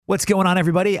What's going on,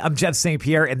 everybody? I'm Jeff St.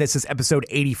 Pierre, and this is episode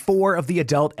 84 of the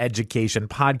Adult Education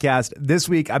Podcast. This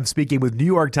week, I'm speaking with New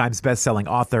York Times bestselling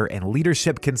author and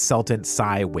leadership consultant,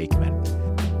 Cy Wakeman.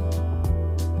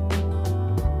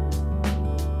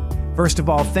 First of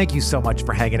all, thank you so much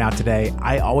for hanging out today.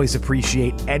 I always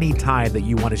appreciate any time that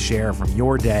you want to share from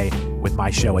your day with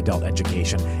my show, Adult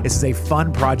Education. This is a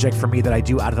fun project for me that I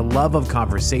do out of the love of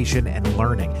conversation and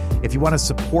learning. If you want to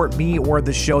support me or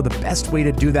the show, the best way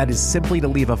to do that is simply to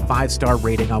leave a 5-star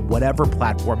rating on whatever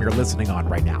platform you're listening on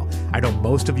right now. I know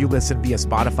most of you listen via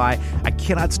Spotify. I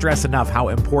cannot stress enough how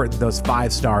important those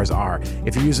 5 stars are.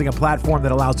 If you're using a platform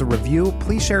that allows a review,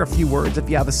 please share a few words if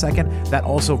you have a second. That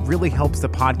also really helps the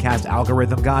podcast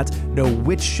algorithm gods know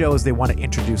which shows they want to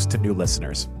introduce to new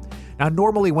listeners. Now,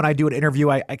 normally when I do an interview,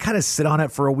 I kind of sit on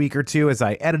it for a week or two as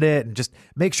I edit it and just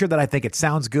make sure that I think it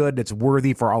sounds good, it's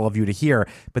worthy for all of you to hear.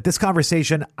 But this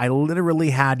conversation I literally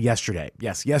had yesterday.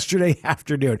 Yes, yesterday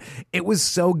afternoon. It was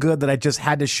so good that I just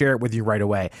had to share it with you right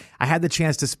away. I had the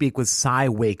chance to speak with Cy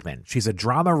Wakeman. She's a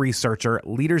drama researcher,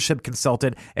 leadership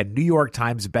consultant, and New York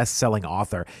Times bestselling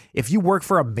author. If you work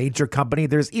for a major company,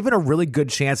 there's even a really good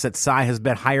chance that Cy has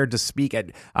been hired to speak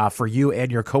at for you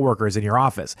and your coworkers in your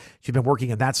office. She's been working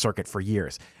in that circuit for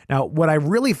years. Now, what I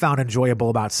really found enjoyable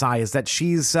about Cy is that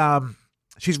she's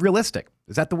realistic.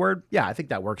 Is that the word? Yeah, I think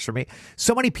that works for me.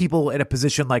 So many people in a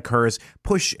position like hers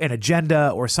push an agenda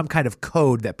or some kind of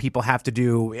code that people have to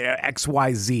do X,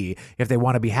 Y, Z if they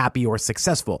want to be happy or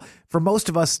successful. For most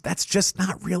of us, that's just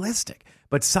not realistic.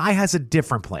 But Cy has a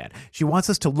different plan. She wants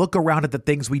us to look around at the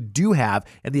things we do have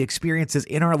and the experiences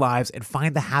in our lives and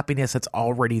find the happiness that's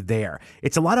already there.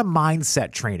 It's a lot of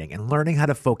mindset training and learning how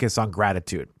to focus on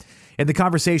gratitude. In the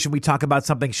conversation, we talk about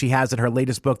something she has in her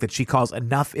latest book that she calls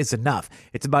Enough is Enough.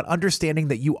 It's about understanding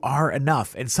that you are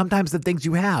enough, and sometimes the things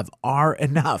you have are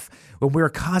enough. When we're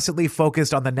constantly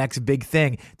focused on the next big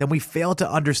thing, then we fail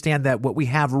to understand that what we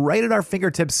have right at our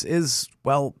fingertips is,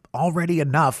 well, already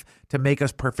enough to make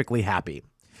us perfectly happy.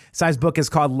 Cy's book is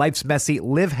called Life's Messy,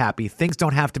 Live Happy. Things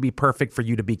don't have to be perfect for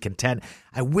you to be content.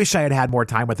 I wish I had had more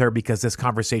time with her because this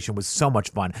conversation was so much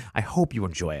fun. I hope you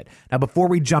enjoy it. Now, before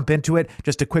we jump into it,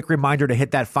 just a quick reminder to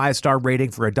hit that 5-star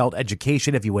rating for Adult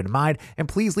Education if you wouldn't mind, and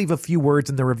please leave a few words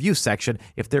in the review section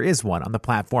if there is one on the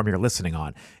platform you're listening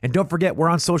on. And don't forget, we're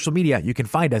on social media. You can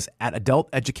find us at Adult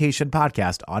Education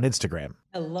Podcast on Instagram.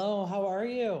 Hello, how are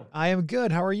you? I am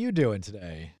good. How are you doing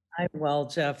today? I'm well,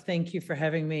 Jeff. Thank you for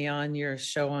having me on your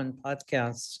show on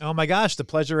podcast. Oh my gosh, the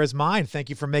pleasure is mine. Thank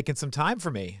you for making some time for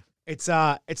me. It's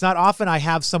not often I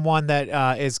have someone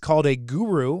that is called a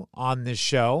guru on this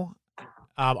show.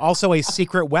 Also a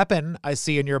secret weapon I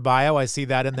see in your bio. I see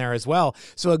that in there as well.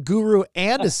 So a guru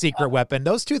and a secret weapon.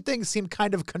 Those two things seem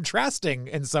kind of contrasting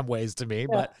in some ways to me. Yeah,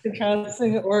 but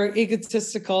contrasting or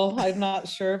egotistical. I'm not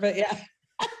sure, but yeah.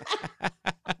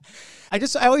 I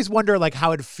always wonder like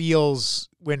how it feels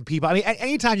when people, I mean,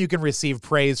 anytime you can receive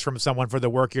praise from someone for the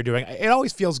work you're doing, it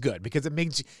always feels good because it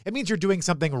means you're doing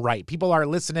something right. People are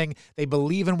listening. They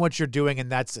believe in what you're doing.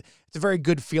 And it's a very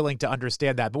good feeling to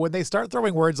understand that. But when they start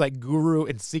throwing words like guru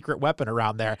and secret weapon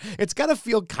around there, it's got to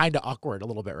feel kind of awkward a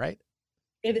little bit, right?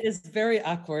 It is very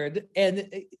awkward.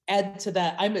 And add to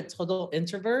that, I'm a total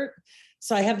introvert.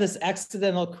 So I have this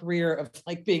accidental career of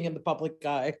like being in the public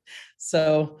eye.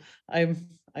 So I'm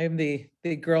the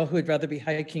girl who would rather be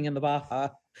hiking in the Baja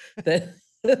than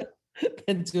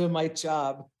doing my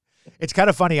job. It's kind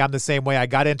of funny. I'm the same way. I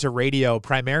got into radio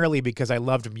primarily because I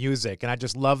loved music, and I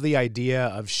just love the idea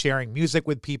of sharing music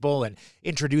with people and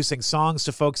introducing songs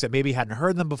to folks that maybe hadn't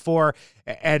heard them before.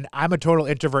 And I'm a total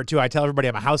introvert too. I tell everybody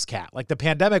I'm a house cat. Like the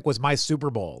pandemic was my Super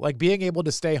Bowl. Like being able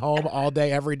to stay home all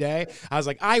day, every day. I was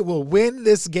like, I will win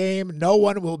this game. No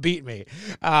one will beat me.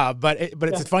 But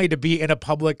it's funny to be in a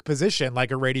public position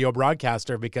like a radio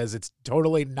broadcaster because it's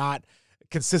totally not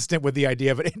consistent with the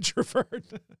idea of an introvert.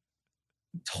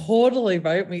 Totally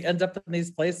right. We end up in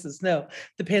these places. No,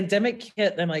 the pandemic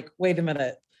hit. And I'm like, wait a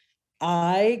minute.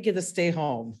 I get to stay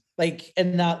home, like,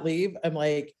 and not leave. I'm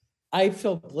like, I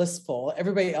feel blissful.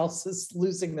 Everybody else is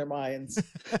losing their minds.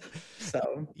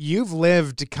 So you've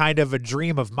lived kind of a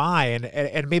dream of mine.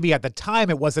 And maybe at the time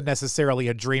it wasn't necessarily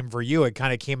a dream for you. It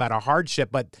kind of came out of hardship.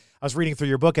 But I was reading through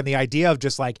your book and the idea of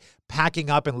just like packing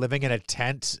up and living in a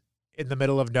tent in the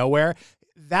middle of nowhere,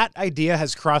 that idea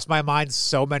has crossed my mind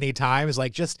so many times.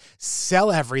 Like, just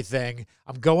sell everything.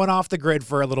 I'm going off the grid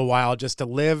for a little while just to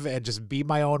live and just be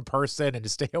my own person and to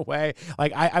stay away.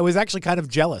 Like, I was actually kind of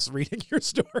jealous reading your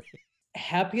story.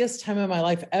 Happiest time of my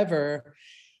life ever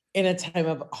in a time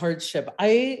of hardship.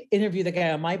 I interviewed a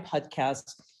guy on my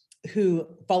podcast who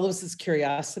follows his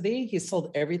curiosity. He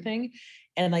sold everything.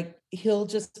 And like, he'll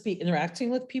just be interacting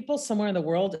with people somewhere in the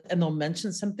world and they'll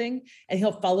mention something and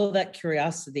he'll follow that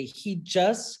curiosity. He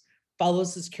just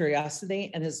follows his curiosity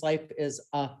and his life is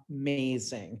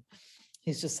amazing.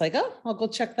 He's just like, oh, I'll go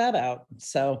check that out.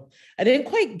 So I didn't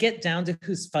quite get down to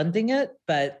who's funding it,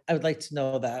 but I would like to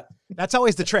know that. That's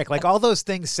always the trick. Like all those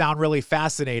things sound really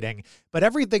fascinating, but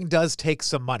everything does take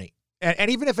some money.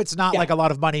 And even if it's not like a lot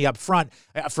of money up front,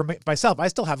 for myself, I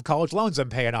still have college loans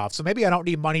I'm paying off. So maybe I don't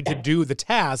need money to do the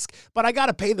task, but I got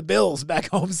to pay the bills back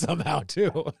home somehow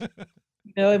too.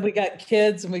 And we got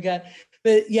kids and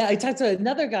but yeah, I talked to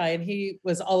another guy and he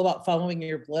was all about following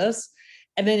your bliss.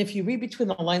 And then if you read between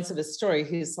the lines of his story,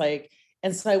 he's like,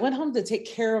 and so I went home to take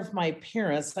care of my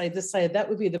parents. I decided that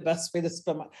would be the best way to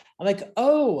spend I'm like,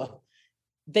 oh,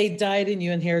 they died and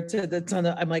you inherited a ton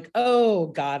of, I'm like, oh,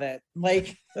 got it.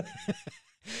 Like,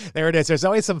 there it is. There's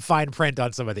always some fine print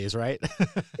on some of these, right?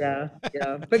 Yeah.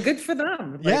 But good for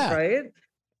them. Like, yeah. Right.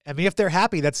 I mean, if they're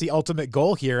happy, that's the ultimate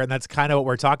goal here. And that's kind of what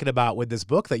we're talking about with this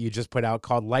book that you just put out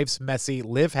called Life's Messy,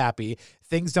 Live Happy.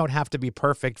 Things don't have to be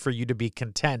perfect for you to be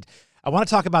content. I want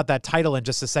to talk about that title in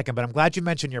just a second, but I'm glad you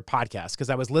mentioned your podcast because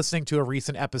I was listening to a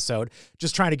recent episode,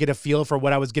 just trying to get a feel for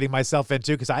what I was getting myself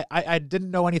into because I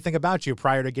didn't know anything about you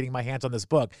prior to getting my hands on this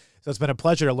book. So it's been a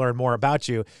pleasure to learn more about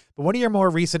you. But one of your more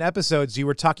recent episodes, you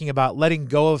were talking about letting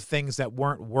go of things that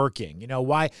weren't working. You know,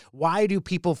 why do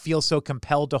people feel so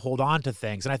compelled to hold on to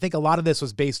things? And I think a lot of this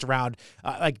was based around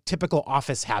like typical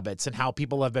office habits and how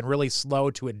people have been really slow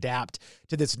to adapt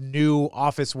to this new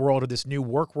office world or this new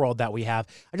work world that we have.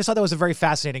 I just thought that was a very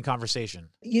fascinating conversation.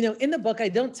 In the book, I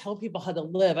don't tell people how to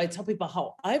live. I tell people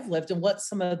how I've lived and what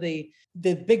some of the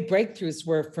big breakthroughs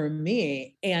were for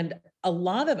me. And a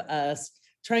lot of us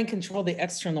try and control the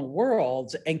external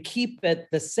world and keep it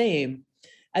the same.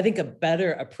 I think a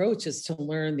better approach is to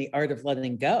learn the art of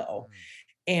letting go.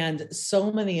 And so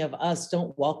many of us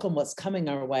don't welcome what's coming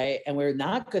our way, and we're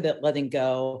not good at letting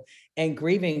go and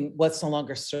grieving what's no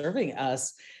longer serving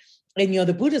us. And,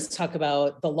 the Buddhists talk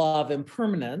about the law of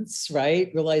impermanence, right?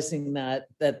 Realizing that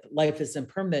life is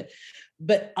impermanent.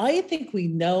 But I think we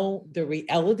know the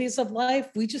realities of life.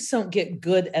 We just don't get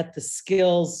good at the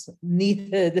skills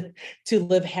needed to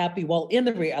live happy while in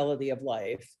the reality of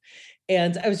life.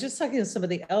 And I was just talking to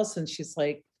somebody else and she's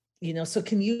like, so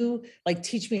can you like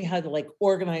teach me how to like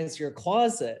organize your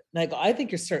closet? And I go, I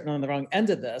think you're starting on the wrong end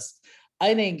of this.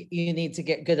 I think you need to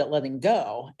get good at letting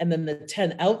go. And then the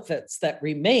 10 outfits that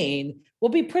remain will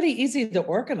be pretty easy to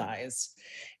organize.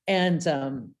 And,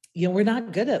 we're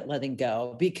not good at letting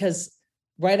go because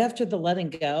right after the letting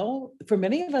go, for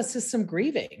many of us is some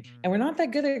grieving. And we're not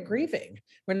that good at grieving.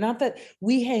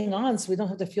 We hang on so we don't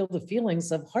have to feel the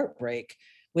feelings of heartbreak,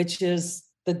 which is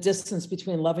the distance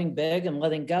between loving big and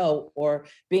letting go, or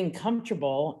being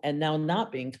comfortable and now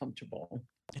not being comfortable.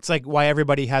 It's like why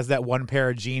everybody has that one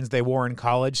pair of jeans they wore in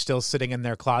college still sitting in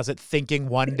their closet, thinking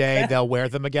one day they'll wear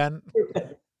them again.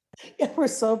 Yeah, we're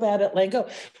so bad at letting go,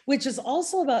 which is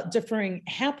also about differing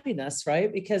happiness,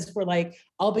 right? Because we're like,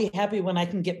 I'll be happy when I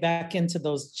can get back into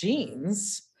those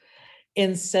jeans,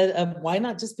 instead of why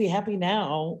not just be happy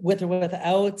now with or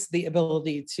without the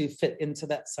ability to fit into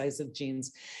that size of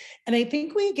jeans. And I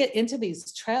think we get into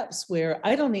these traps where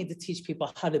I don't need to teach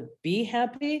people how to be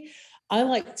happy. I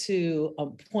like to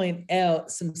point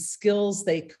out some skills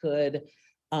they could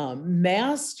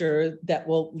master that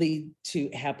will lead to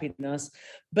happiness,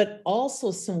 but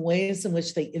also some ways in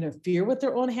which they interfere with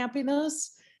their own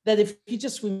happiness, that if you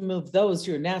just remove those,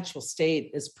 your natural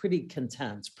state is pretty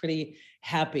content, pretty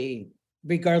happy,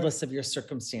 regardless of your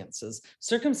circumstances.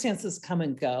 Circumstances come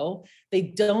and go. They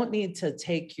don't need to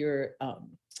take your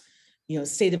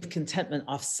state of contentment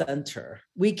off center.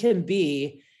 We can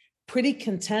be pretty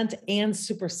content and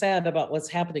super sad about what's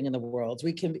happening in the world.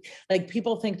 We can be like,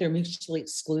 people think they're mutually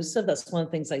exclusive. That's one of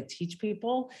the things I teach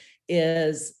people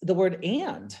is the word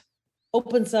and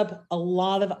opens up a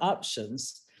lot of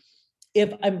options.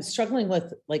 If I'm struggling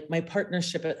with like my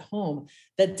partnership at home,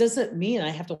 that doesn't mean I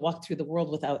have to walk through the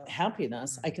world without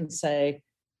happiness. I can say,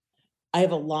 I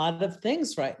have a lot of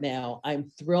things right now. I'm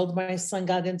thrilled my son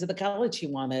got into the college he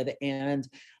wanted, and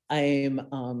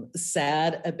I'm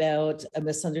sad about a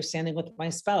misunderstanding with my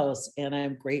spouse, and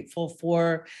I'm grateful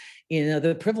for,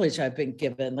 the privilege I've been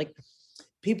given. Like,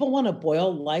 people want to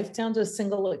boil life down to a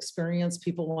single experience.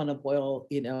 People want to boil,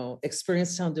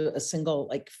 experience down to a single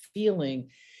like feeling.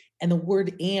 And the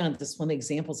word and is one of the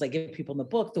examples I give people in the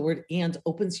book. The word and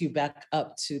opens you back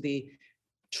up to the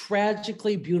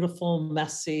tragically beautiful,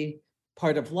 messy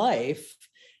part of life.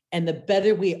 And the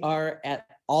better we are at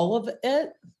all of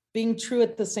it, being true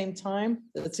at the same time,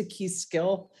 that's a key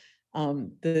skill.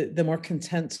 The more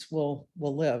content we'll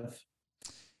live.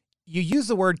 You use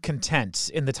the word content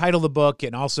in the title of the book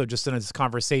and also just in this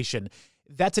conversation.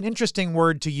 That's an interesting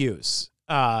word to use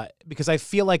because I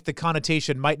feel like the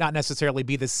connotation might not necessarily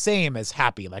be the same as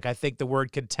happy. Like I think the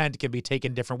word content can be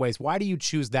taken different ways. Why do you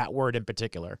choose that word in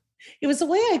particular? It was the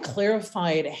way I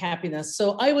clarified happiness.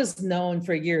 So I was known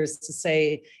for years to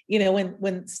say,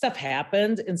 when stuff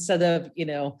happened, instead of,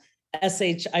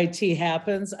 SHIT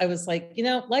happens, I was like,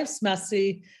 life's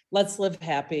messy. Let's live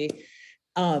happy.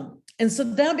 And so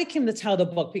that became the title of the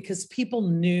book because people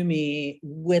knew me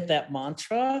with that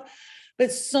mantra.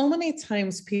 But so many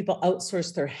times people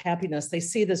outsource their happiness. They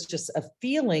see this just a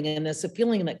feeling, and it's a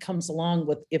feeling that comes along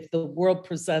with if the world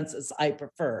presents as I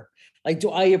prefer. Like,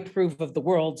 do I approve of the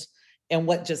world and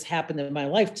what just happened in my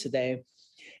life today?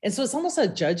 And so it's almost a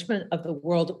judgment of the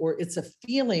world, or it's a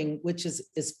feeling which is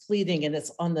fleeting and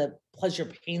it's on the pleasure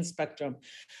pain spectrum.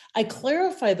 I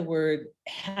clarify the word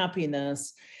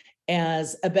happiness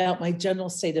as about my general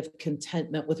state of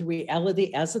contentment with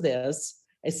reality as it is.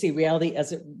 I see reality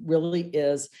as it really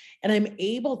is. And I'm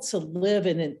able to live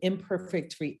in an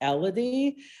imperfect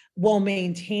reality while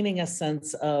maintaining a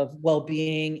sense of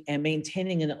well-being and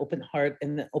maintaining an open heart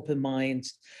and an open mind.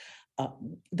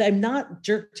 That I'm not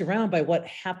jerked around by what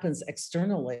happens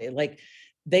externally. Like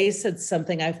they said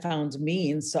something I found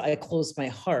mean, so I closed my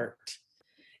heart.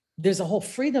 There's a whole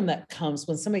freedom that comes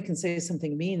when somebody can say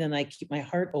something mean and I keep my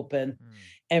heart open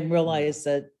and realize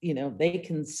that, they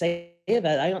can say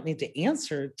that I don't need to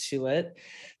answer to it.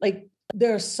 Like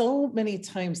there are so many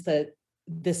times that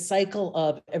this cycle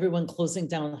of everyone closing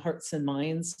down hearts and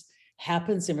minds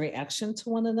happens in reaction to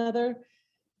one another.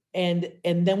 And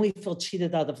then we feel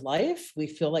cheated out of life. We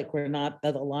feel like we're not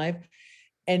that alive.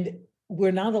 And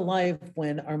we're not alive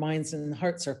when our minds and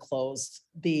hearts are closed.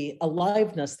 The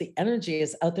aliveness, the energy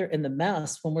is out there in the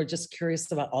mess when we're just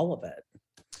curious about all of it.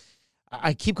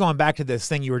 I keep going back to this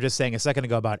thing you were just saying a second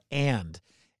ago about and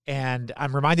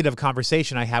I'm reminded of a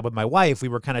conversation I had with my wife. We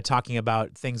were kind of talking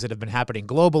about things that have been happening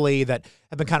globally that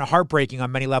have been kind of heartbreaking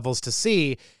on many levels to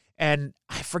see. And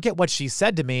I forget what she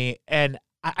said to me. And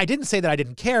I didn't say that I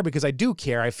didn't care because I do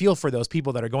care. I feel for those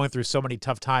people that are going through so many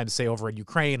tough times, say over in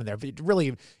Ukraine, and they're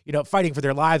really, fighting for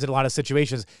their lives in a lot of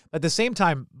situations. But at the same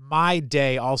time, my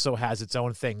day also has its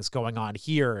own things going on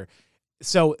here.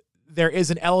 So there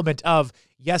is an element of,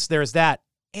 yes, there's that,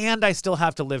 and I still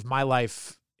have to live my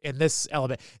life in this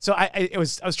element. So I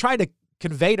was trying to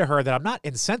convey to her that I'm not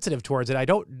insensitive towards it. I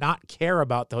don't not care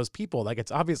about those people. Like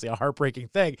it's obviously a heartbreaking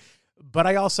thing. But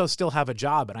I also still have a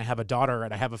job and I have a daughter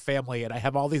and I have a family and I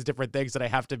have all these different things that I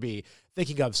have to be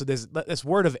thinking of. So this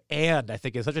word of and I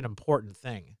think is such an important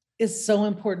thing. It's so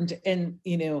important. And,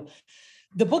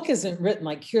 the book isn't written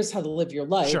like, here's how to live your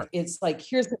life. Sure. It's like,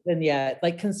 here's the vignette,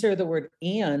 like consider the word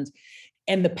and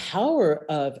the power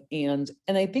of and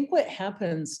I think what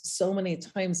happens so many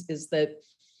times is that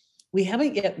we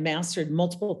haven't yet mastered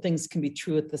multiple things can be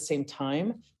true at the same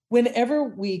time. Whenever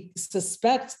we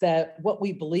suspect that what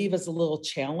we believe is a little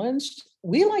challenged,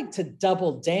 we like to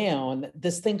double down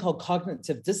this thing called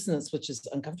cognitive dissonance, which is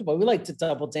uncomfortable. We like to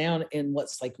double down in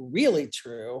what's like really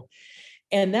true.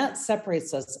 And that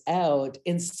separates us out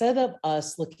instead of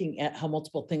us looking at how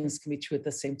multiple things can be true at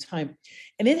the same time.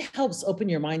 And it helps open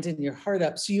your mind and your heart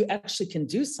up so you actually can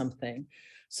do something.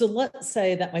 So let's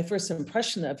say that my first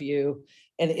impression of you,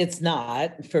 and it's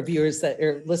not for viewers that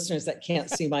or listeners that can't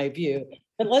see my view,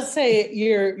 but let's say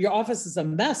your office is a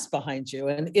mess behind you,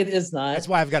 and it is not. That's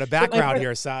why I've got a background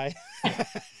here, Cy.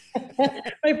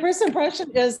 My first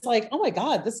impression is like, oh my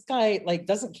God, this guy like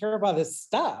doesn't care about his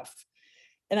stuff.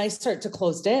 And I start to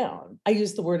close down. I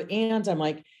use the word and I'm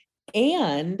like,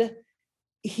 and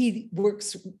he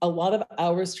works a lot of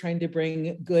hours trying to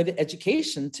bring good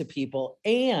education to people.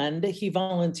 And he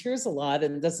volunteers a lot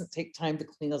and doesn't take time to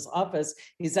clean his office.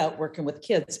 He's out working with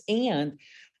kids. And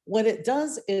what it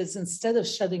does is instead of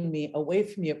shutting me away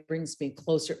from you, it brings me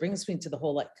closer. It brings me to the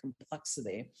whole like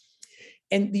complexity.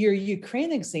 And your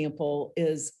Ukraine example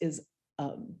is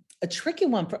a tricky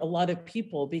one for a lot of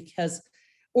people because,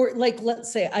 or like,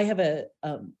 let's say I have a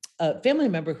family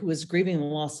member who is grieving the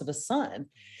loss of a son.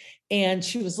 And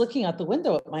she was looking out the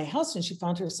window at my house and she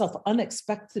found herself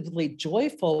unexpectedly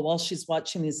joyful while she's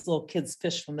watching these little kids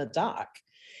fish from the dock.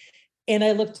 And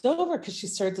I looked over because she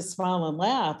started to smile and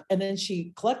laugh. And then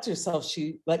she collected herself.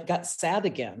 She like got sad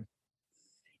again.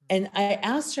 And I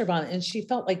asked her about it and she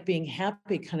felt like being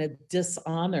happy kind of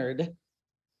dishonored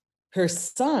her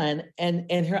son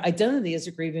and her identity as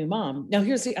a grieving mom. Now,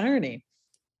 here's the irony.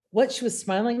 What she was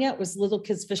smiling at was little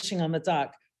kids fishing on the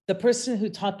dock. The person who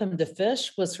taught them to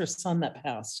fish was her son that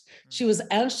passed. She was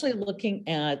actually looking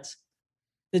at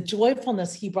the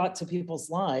joyfulness he brought to people's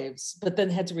lives, but then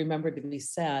had to remember to be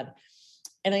sad.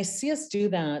 And I see us do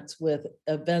that with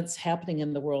events happening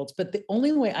in the world. But the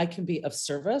only way I can be of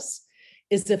service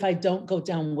is if I don't go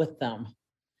down with them.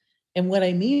 And what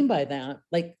I mean by that,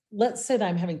 like, let's say that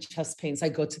I'm having chest pains. I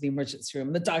go to the emergency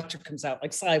room. The doctor comes out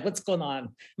like, Sai, what's going on?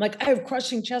 I'm like, I have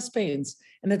crushing chest pains.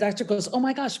 And the doctor goes, oh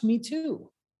my gosh, me too.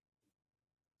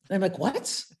 And I'm like,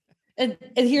 what? And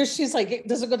here she's like,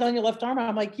 does it go down your left arm?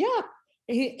 I'm like, yeah.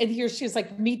 And here she's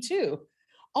like, me too.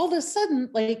 All of a sudden,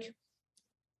 like,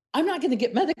 I'm not going to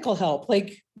get medical help.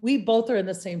 Like, we both are in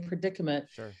the same predicament.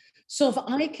 Sure. So if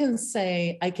I can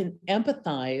say, I can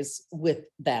empathize with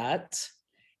that,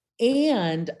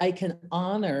 and I can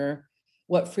honor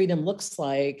what freedom looks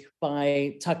like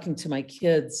by talking to my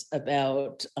kids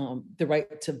about the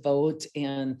right to vote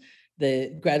and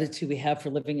the gratitude we have for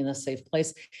living in a safe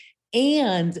place.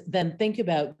 And then think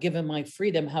about, given my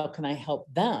freedom, how can I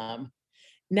help them?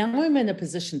 Now I'm in a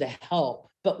position to help.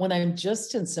 But when I'm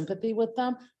just in sympathy with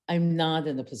them, I'm not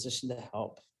in a position to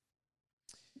help.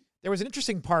 There was an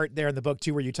interesting part there in the book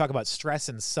too, where you talk about stress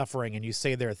and suffering, and you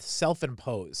say they're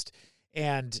self-imposed.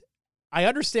 And I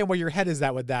understand where your head is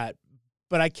at with that,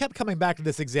 but I kept coming back to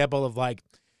this example of like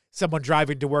someone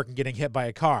driving to work and getting hit by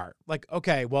a car. Like,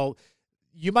 okay, well,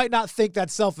 you might not think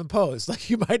that's self-imposed. Like,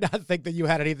 you might not think that you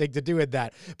had anything to do with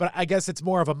that, but I guess it's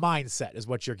more of a mindset is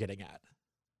what you're getting at.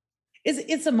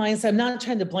 It's a mindset. I'm not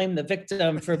trying to blame the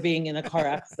victim for being in a car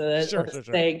accident Sure.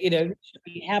 saying, you should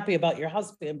be happy about your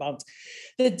house being bombed.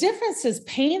 The difference is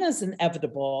pain is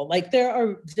inevitable. Like, there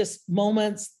are just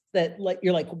moments that, like,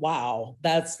 you're like, wow,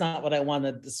 that's not what I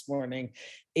wanted this morning,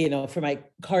 for my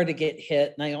car to get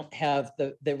hit and I don't have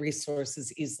the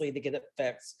resources easily to get it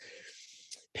fixed.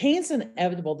 Pain's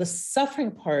inevitable. The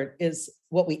suffering part is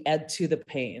what we add to the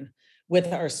pain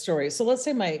with our story. So let's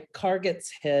say my car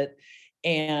gets hit,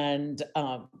 and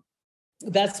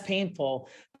that's painful,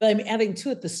 but I'm adding to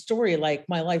it the story, like,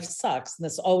 my life sucks and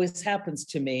this always happens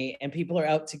to me and people are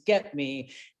out to get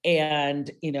me, and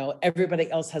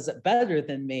everybody else has it better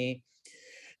than me.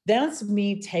 That's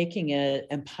me taking it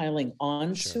and piling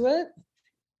on to it.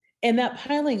 And that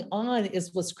piling on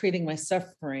is what's creating my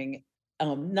suffering.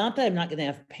 Not that I'm not going to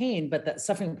have pain, but that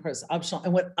suffering part is optional.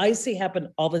 And what I see happen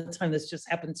all the time, this just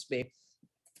happened to me.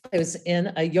 I was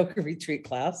in a yoga retreat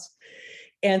class,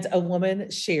 and a woman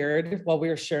shared while we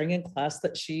were sharing in class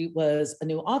that she was a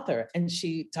new author. And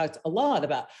she talked a lot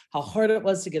about how hard it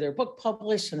was to get her book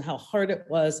published and how hard it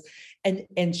was.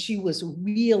 And she was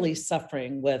really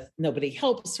suffering with nobody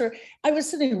helps her. I was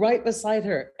sitting right beside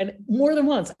her, and more than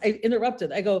once I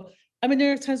interrupted. I go, I'm a New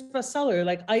York Times bestseller.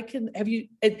 Like, I can have you.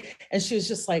 And she was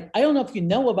just like, I don't know if you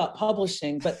know about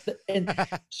publishing, but and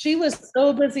she was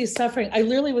so busy suffering. I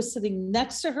literally was sitting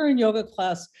next to her in yoga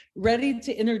class, ready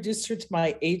to introduce her to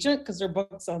my agent because her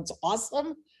book sounds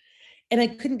awesome. And I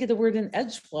couldn't get a word in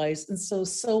edgewise. And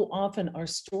so often our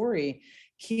story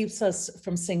keeps us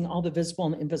from seeing all the visible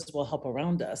and invisible help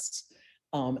around us.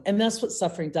 And that's what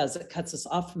suffering does. It cuts us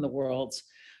off from the world.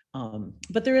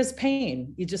 But there is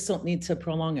pain. You just don't need to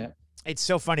prolong it. It's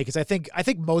so funny because I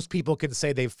think most people can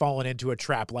say they've fallen into a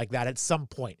trap like that at some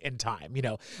point in time.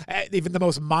 Even the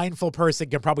most mindful person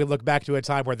can probably look back to a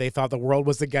time where they thought the world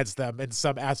was against them in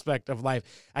some aspect of life.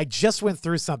 I just went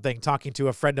through something talking to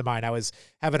a friend of mine. I was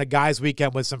having a guys'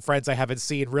 weekend with some friends I haven't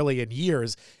seen really in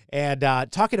years, and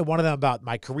talking to one of them about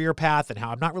my career path and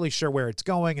how I'm not really sure where it's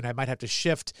going and I might have to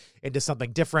shift into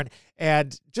something different.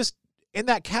 And just in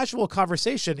that casual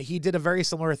conversation, he did a very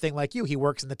similar thing like you. He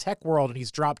works in the tech world, and he's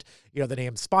dropped, the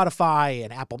name Spotify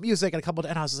and Apple Music and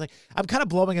and I was just like, I'm kind of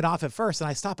blowing it off at first. And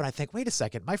I stop and I think, wait a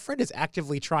second, my friend is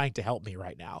actively trying to help me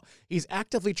right now. He's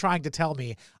actively trying to tell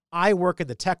me, I work in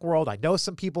the tech world. I know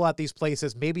some people at these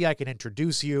places. Maybe I can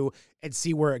introduce you and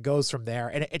see where it goes from there.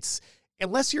 And it's,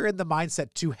 unless you're in the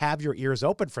mindset to have your ears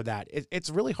open for that, it's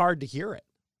really hard to hear it.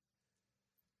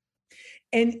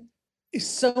 And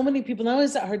so many people, not only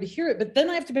is it hard to hear it, but then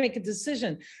I have to make a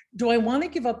decision. Do I want to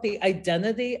give up the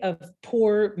identity of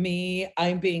poor me,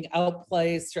 I'm being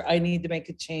outplaced, or I need to make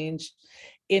a change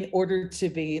in order to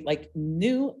be like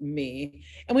new me?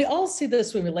 And we all see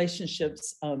this when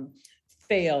relationships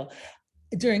fail.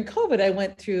 During COVID, I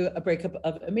went through a breakup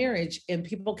of a marriage, and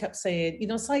people kept saying,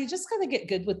 Sai, you just got to get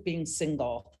good with being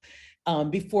single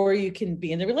before you can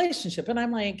be in a relationship. And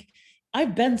I'm like,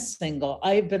 I've been single.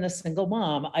 I've been a single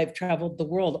mom. I've traveled the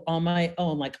world on my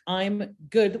own. Like, I'm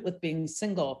good with being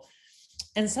single.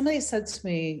 And somebody said to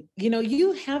me,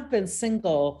 you have been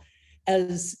single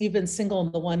as you've been single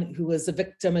and the one who was a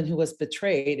victim and who was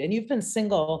betrayed. And you've been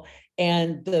single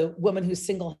and the woman who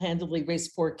single-handedly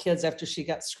raised 4 kids after she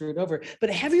got screwed over. But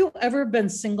have you ever been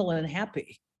single and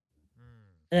happy?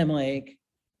 And I'm like,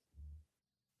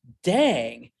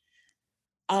 dang.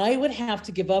 I would have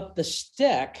to give up the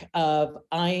shtick of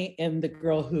I am the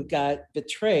girl who got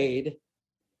betrayed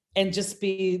and just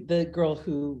be the girl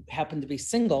who happened to be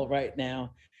single right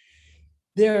now.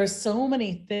 There are so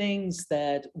many things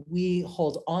that we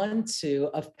hold on to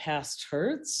of past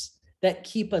hurts that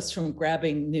keep us from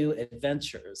grabbing new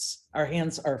adventures. Our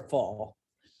hands are full.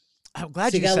 I'm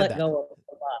glad So you gotta said let that. go of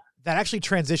a lot. That actually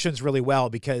transitions really well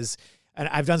because, and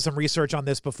I've done some research on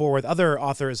this before with other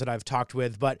authors that I've talked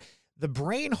with, but the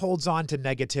brain holds on to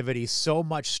negativity so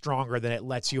much stronger than it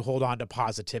lets you hold on to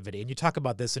positivity. And you talk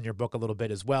about this in your book a little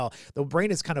bit as well. The brain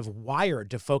is kind of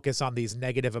wired to focus on these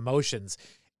negative emotions.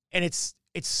 And it's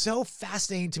so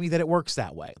fascinating to me that it works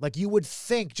that way. Like, you would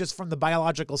think just from the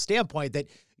biological standpoint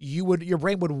that your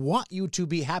brain would want you to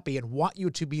be happy and want you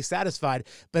to be satisfied.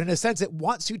 But in a sense, it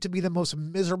wants you to be the most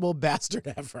miserable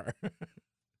bastard ever.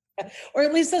 Or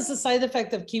at least as a side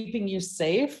effect of keeping you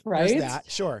safe, right? There's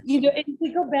that, sure. You know, and if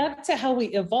we go back to how we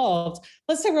evolved,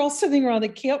 let's say we're all sitting around a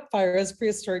campfire as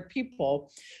prehistoric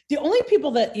people. The only people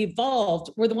that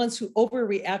evolved were the ones who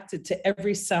overreacted to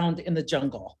every sound in the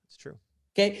jungle. It's true.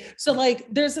 Okay. So like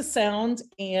there's a sound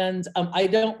and I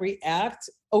don't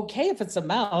react. Okay, if it's a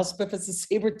mouse, but if it's a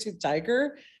saber-toothed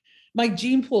tiger, my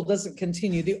gene pool doesn't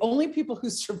continue. The only people who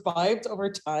survived over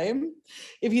time,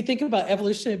 if you think about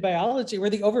evolutionary biology, were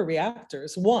the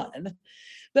overreactors, one.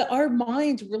 But our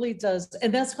mind really does.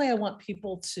 And that's why I want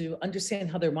people to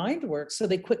understand how their mind works so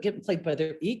they quit getting played by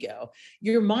their ego.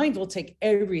 Your mind will take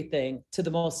everything to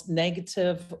the most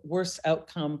negative, worst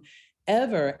outcome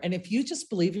ever. And if you just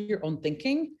believe your own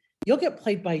thinking, you'll get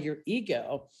played by your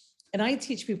ego. And I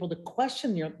teach people to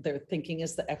question their thinking.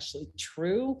 Is that actually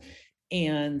true?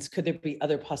 And could there be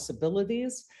other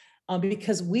possibilities?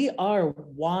 Because we are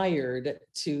wired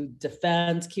to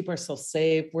defend, keep ourselves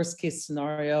safe, worst case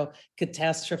scenario,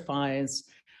 catastrophize.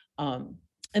 And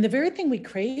the very thing we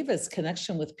crave is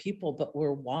connection with people, but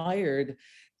we're wired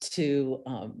to,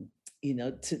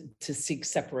 to seek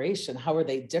separation. How are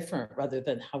they different rather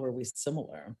than how are we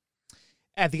similar?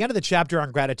 At the end of the chapter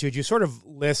on gratitude, you sort of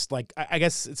list, like, I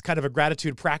guess it's kind of a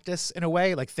gratitude practice in a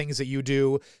way, like things that you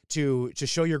do to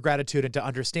show your gratitude and to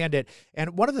understand it.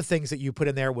 And one of the things that you put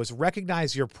in there was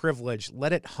recognize your privilege,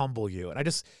 let it humble you. And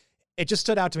it just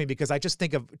stood out to me because I just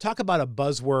talk about a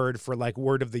buzzword for like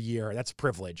word of the year. That's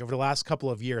privilege. Over the last couple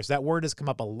of years, that word has come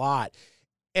up a lot.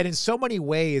 And in so many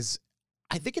ways,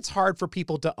 I think it's hard for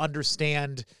people to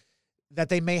understand that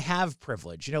they may have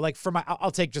privilege. You know, like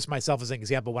I'll take just myself as an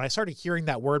example. When I started hearing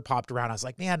that word popped around, I was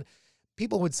like, man,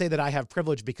 people would say that I have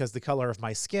privilege because the color of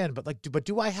my skin, but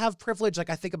do I have privilege? Like,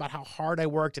 I think about how hard I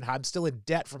worked and how I'm still in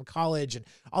debt from college and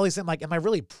all these things. Like, am I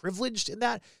really privileged in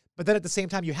that? But then at the same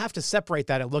time, you have to separate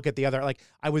that and look at the other. Like,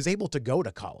 I was able to go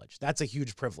to college. That's a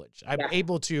huge privilege. I'm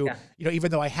able to,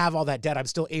 even though I have all that debt, I'm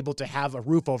still able to have a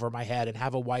roof over my head and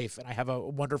have a wife and I have a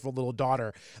wonderful little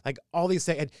daughter, like all these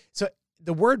things. And so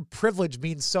the word privilege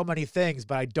means so many things,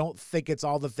 but I don't think it's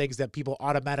all the things that people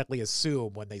automatically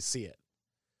assume when they see it.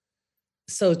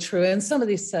 So true. And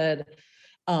somebody said,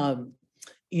 when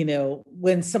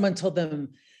someone told them,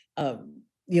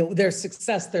 their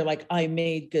success, they're like, I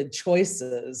made good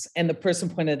choices. And the person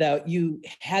pointed out, you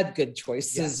had good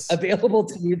choices available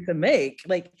to you to make.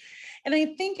 Like, and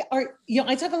I think I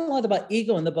talk a lot about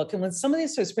ego in the book. And when somebody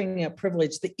starts bringing up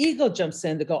privilege, the ego jumps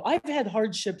in to go, I've had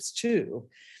hardships too.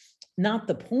 Not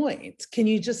the point. Can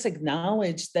you just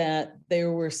acknowledge that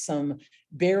there were some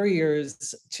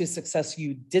barriers to success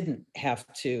you didn't have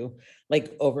to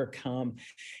overcome?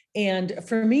 And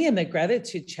for me in the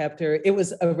gratitude chapter, it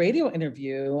was a radio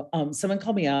interview. Someone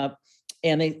called me up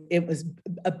and it was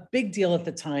a big deal at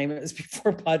the time. It was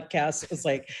before podcasts. It was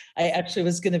like, I actually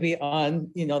was going to be on,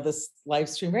 this live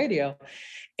stream radio.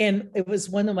 And it was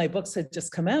one of my books had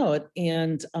just come out.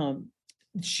 And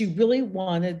she really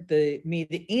wanted me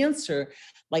to answer,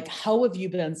 like, how have you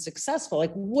been successful?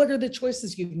 Like, what are the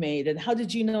choices you've made? And how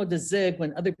did you know to zig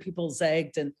when other people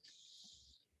zagged? And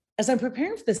as I'm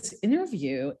preparing for this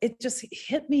interview, it just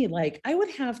hit me like I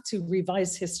would have to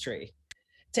revise history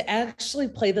to actually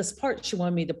play this part she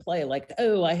wanted me to play. Like,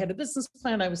 oh, I had a business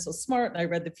plan. I was so smart and I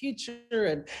read the future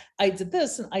and I did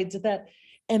this and I did that.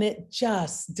 And it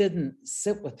just didn't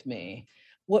sit with me.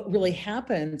 What really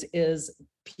happened is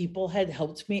people had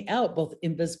helped me out, both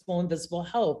invisible and visible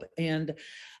help. And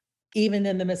even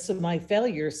in the midst of my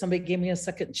failure, somebody gave me a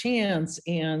second chance.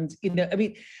 And,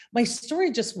 my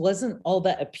story just wasn't all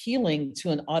that appealing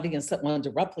to an audience that wanted to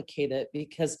replicate it,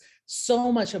 because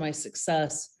so much of my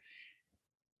success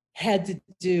had to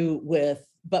do with,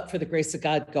 but for the grace of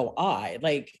God, go I,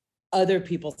 like other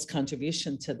people's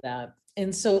contribution to that.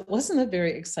 And so it wasn't a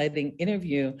very exciting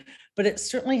interview, but it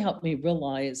certainly helped me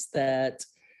realize that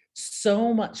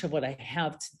so much of what I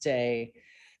have today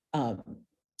um,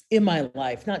 in my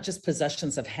life, not just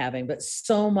possessions of having, but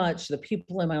so much the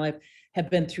people in my life have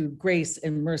been through grace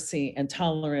and mercy and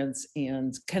tolerance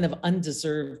and kind of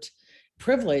undeserved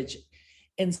privilege.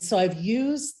 And so I've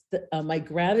used my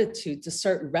gratitude to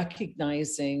start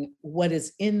recognizing what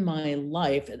is in my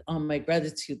life and on my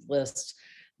gratitude list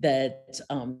that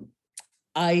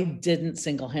I didn't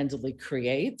single-handedly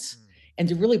create, and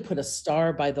to really put a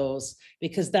star by those,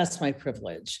 because that's my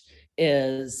privilege,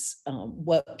 is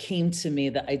what came to me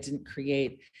that I didn't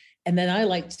create. And then I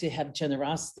like to have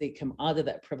generosity come out of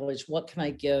that privilege. What can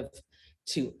I give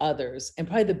to others? And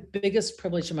probably the biggest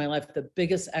privilege in my life, the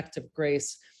biggest act of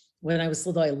grace, when I was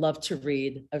little, I loved to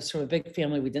read. I was from a big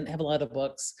family. We didn't have a lot of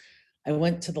books. I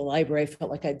went to the library. I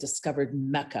felt like I discovered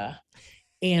Mecca.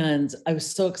 And I was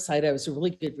so excited. I was a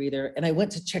really good reader. And I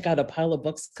went to check out a pile of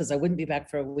books because I wouldn't be back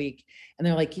for a week. And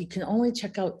they're like, you can only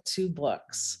check out 2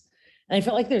 books. And I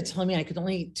felt like they were telling me I could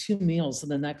only eat 2 meals in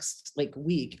the next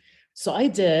week. So I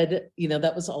did,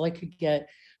 that was all I could get.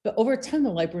 But over time,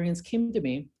 the librarians came to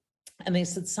me and they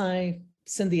said,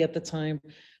 Cindy at the time,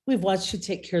 we've watched you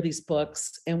take care of these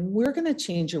books and we're going to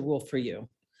change a rule for you.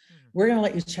 We're going to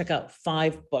let you check out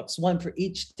 5 books, 1 for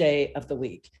each day of the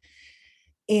week.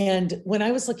 And when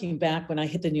I was looking back, when I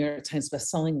hit the New York Times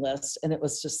bestselling list, and it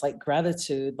was just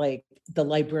gratitude, the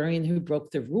librarian who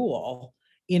broke the rule,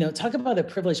 talk about a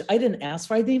privilege. I didn't ask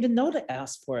for, I didn't even know to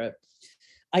ask for it.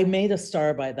 I made a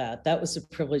star by that. That was a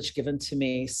privilege given to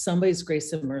me. Somebody's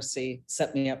grace and mercy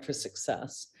set me up for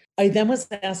success. I then was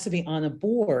asked to be on a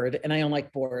board, and I don't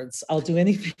like boards. I'll do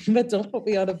anything, but don't put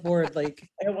me on a board. I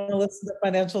don't want to listen to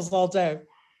financials all day.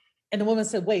 And the woman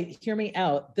said, wait, hear me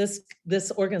out. This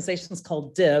organization is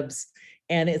called DIBS,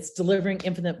 and it's delivering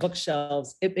infinite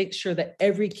bookshelves. It makes sure that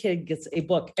every kid gets a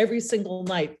book every single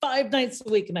night, 5 nights a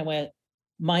week. And I went,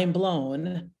 mind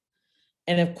blown.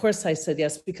 And of course I said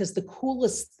yes, because the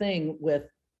coolest thing with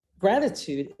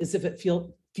gratitude is if it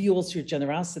fuels your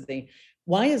generosity.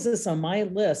 Why is this on my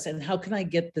list? And how can I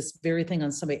get this very thing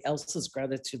on somebody else's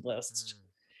gratitude list?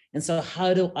 And so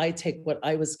how do I take what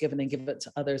I was given and give it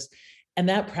to others? And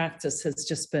that practice has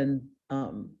just been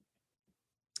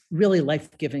really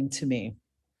life-giving to me.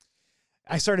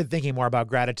 I started thinking more about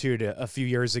gratitude a few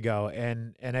years ago,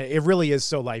 and it really is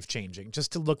so life-changing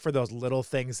just to look for those little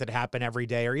things that happen every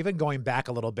day, or even going back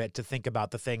a little bit to think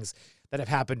about the things that have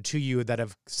happened to you that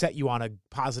have set you on a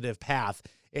positive path.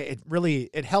 It really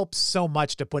helps so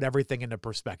much to put everything into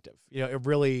perspective. It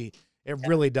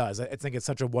really does. I think it's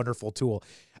such a wonderful tool.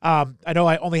 I know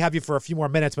I only have you for a few more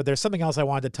minutes, but there's something else I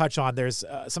wanted to touch on. There's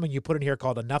something you put in here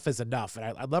called Enough is Enough.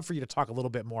 And I'd love for you to talk a little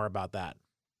bit more about that.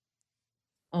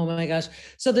 Oh my gosh.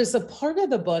 So there's a part of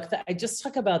the book that I just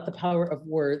talk about the power of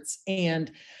words.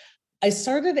 And I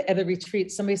started at a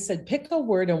retreat. Somebody said, pick a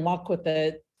word and walk with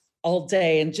it all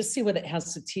day and just see what it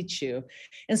has to teach you.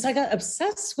 And so I got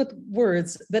obsessed with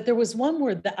words, but there was one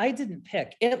word that I didn't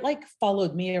pick. It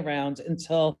followed me around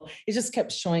until it just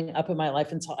kept showing up in my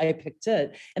life until I picked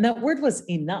it. And that word was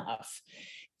enough.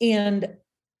 And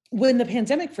when the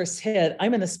pandemic first hit,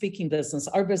 I'm in the speaking business.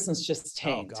 Our business just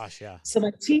tanked. Oh gosh, yeah. So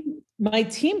my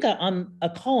team got on a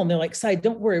call and they're like, "Sai,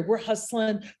 don't worry, we're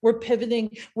hustling, we're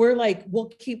pivoting, we're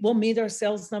we'll meet our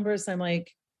sales numbers." I'm like,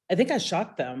 I think I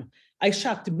shocked them. I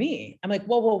shocked me. I'm like,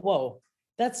 whoa.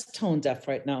 That's tone deaf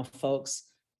right now, folks.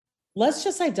 Let's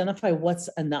just identify what's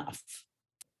enough.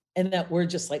 And that word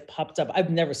just popped up. I've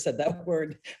never said that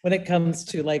word when it comes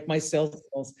to my sales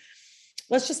goals.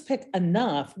 Let's just pick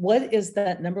enough. What is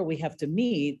that number we have to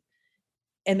meet?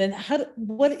 And then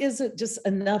what is it just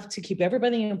enough to keep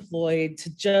everybody employed,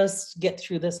 to just get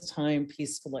through this time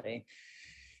peacefully?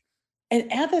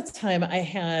 And at that time, I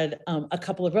had a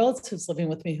couple of relatives living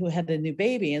with me who had a new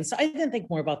baby. And so I didn't think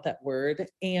more about that word.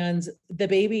 And the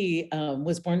baby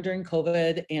was born during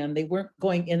COVID, and they weren't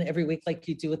going in every week like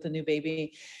you do with the new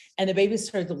baby. And the baby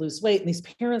started to lose weight, and these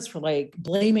parents were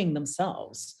blaming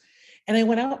themselves. And I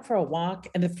went out for a walk,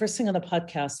 and the first thing on the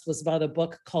podcast was about a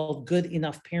book called Good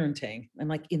Enough Parenting. I'm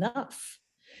like, enough.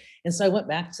 And so I went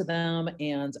back to them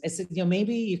and I said,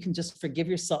 maybe you can just forgive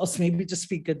yourselves, maybe just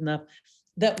be good enough.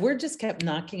 That word just kept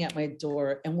knocking at my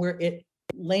door, and where it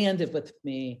landed with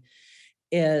me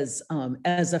is,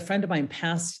 as a friend of mine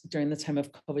passed during the time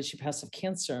of COVID, she passed of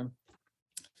cancer.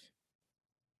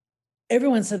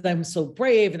 Everyone said I'm so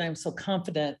brave and I'm so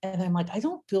confident. And I'm like, I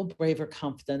don't feel brave or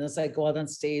confident as I go out on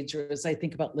stage or as I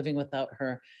think about living without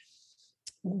her.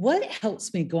 What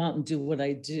helps me go out and do what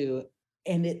I do?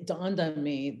 And it dawned on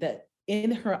me that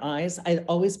in her eyes, I'd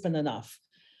always been enough.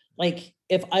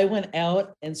 If I went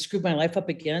out and screwed my life up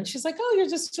again, she's like, oh, you're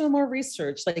just doing more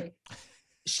research.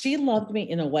 she loved me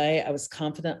in a way I was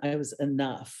confident I was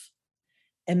enough.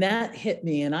 And that hit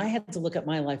me. And I had to look at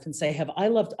my life and say, have I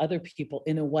loved other people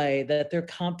in a way that they're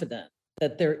confident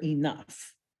that they're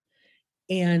enough?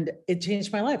 And it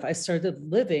changed my life. I started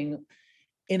living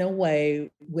in a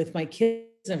way with my kids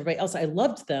and everybody else. I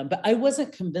loved them, but I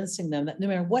wasn't convincing them that no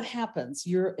matter what happens,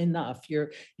 you're enough. You're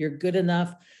good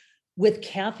enough. With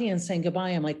Kathy and saying goodbye,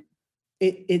 I'm like,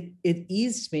 it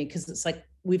eased me, because it's like,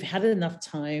 we've had enough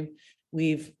time.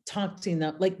 We've talked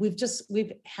enough. Like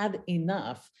we've had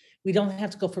enough. We don't have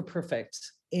to go for perfect.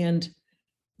 And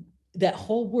that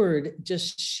whole word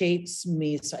just shapes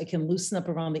me so I can loosen up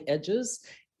around the edges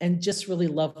and just really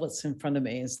love what's in front of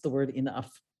me, is the word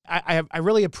enough. I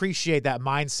really appreciate that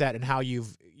mindset and how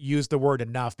you've used the word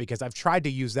enough, because I've tried to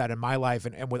use that in my life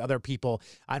and with other people.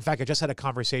 In fact, I just had a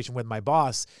conversation with my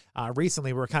boss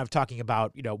recently. We were kind of talking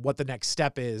about, what the next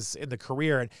step is in the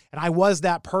career. And I was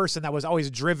that person that was always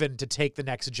driven to take the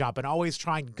next jump and always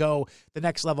trying to go the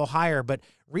next level higher. But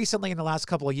recently, in the last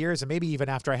couple of years, and maybe even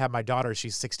after I had my daughter,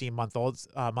 she's 16 months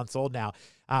old now.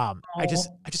 I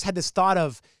just had this thought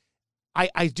of,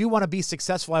 I do want to be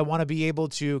successful. I want to be able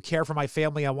to care for my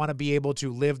family. I want to be able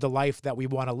to live the life that we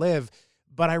want to live,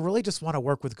 but I really just want to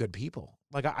work with good people.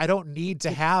 Like I don't need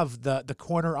to have the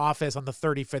corner office on the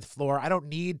 35th floor. I don't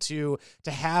need to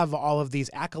have all of these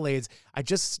accolades. I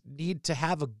just need to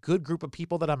have a good group of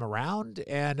people that I'm around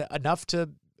and enough to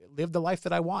live the life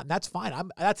that I want. And that's fine.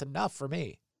 That's enough for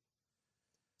me.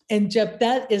 And Jeff,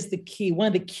 that is the key. One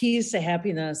of the keys to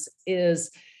happiness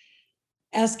is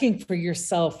asking for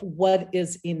yourself, what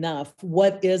is enough?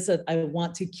 What is it I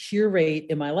want to curate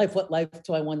in my life? What life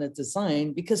do I want to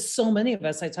design? Because so many of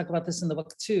us, I talk about this in the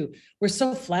book too, we're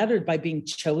so flattered by being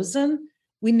chosen.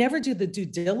 We never do the due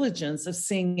diligence of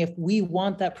seeing if we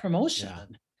want that promotion.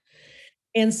 Yeah.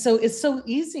 And so it's so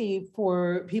easy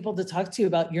for people to talk to you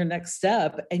about your next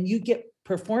step, and you get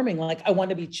performing like, I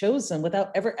want to be chosen,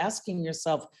 without ever asking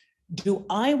yourself, do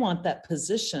I want that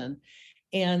position?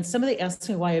 And somebody asked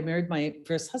me why I married my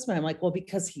first husband. I'm like, well,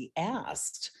 because he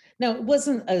asked. Now, it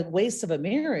wasn't a waste of a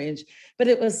marriage, but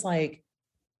it was like,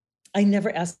 I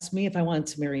never asked me if I wanted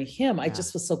to marry him. Yeah. I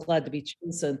just was so glad to be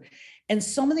chosen. And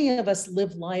so many of us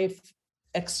live life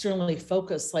externally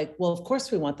focused, like, well, of course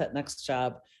we want that next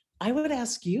job. I would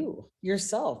ask you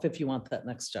yourself if you want that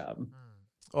next job.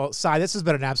 Well, Cy, this has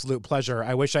been an absolute pleasure.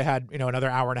 I wish I had, another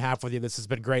hour and a half with you. This has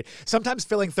been great. Sometimes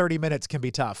filling 30 minutes can be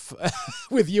tough.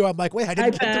 With you, I'm like, wait, I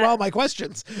didn't get through all my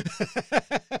questions.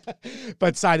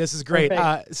 But Cy, this is great.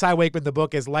 Cy Wakeman, the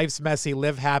book is Life's Messy,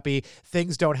 Live Happy.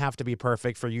 Things don't have to be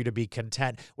perfect for you to be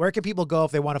content. Where can people go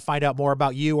if they want to find out more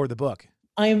about you or the book?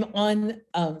 I'm on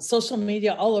social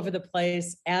media all over the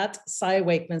place at Cy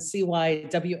Wakeman, CYWAKEMAN.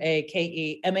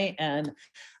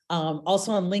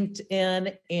 Also on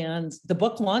LinkedIn, and the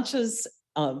book launches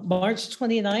March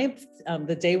 29th,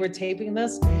 the day we're taping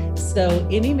this. So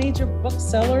any major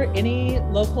bookseller, any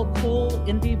local cool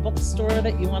indie bookstore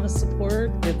that you want to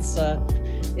support,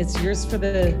 it's yours for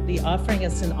the offering.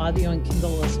 It's in audio and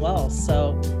Kindle as well.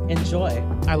 So enjoy.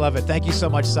 I love it. Thank you so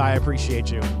much, Cy. I appreciate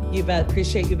you. You bet.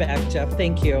 Appreciate you back, Jeff.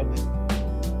 Thank you.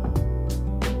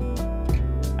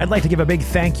 I'd like to give a big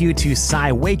thank you to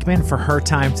Cy Wakeman for her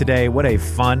time today. What a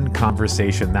fun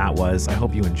conversation that was. I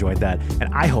hope you enjoyed that.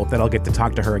 And I hope that I'll get to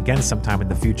talk to her again sometime in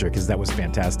the future, because that was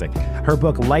fantastic. Her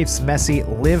book, Life's Messy,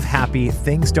 Live Happy,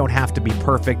 Things Don't Have to Be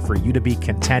Perfect for You to Be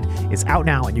Content, is out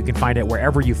now, and you can find it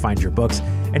wherever you find your books.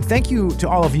 And thank you to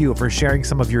all of you for sharing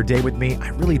some of your day with me. I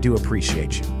really do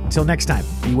appreciate you. Until next time,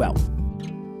 be well.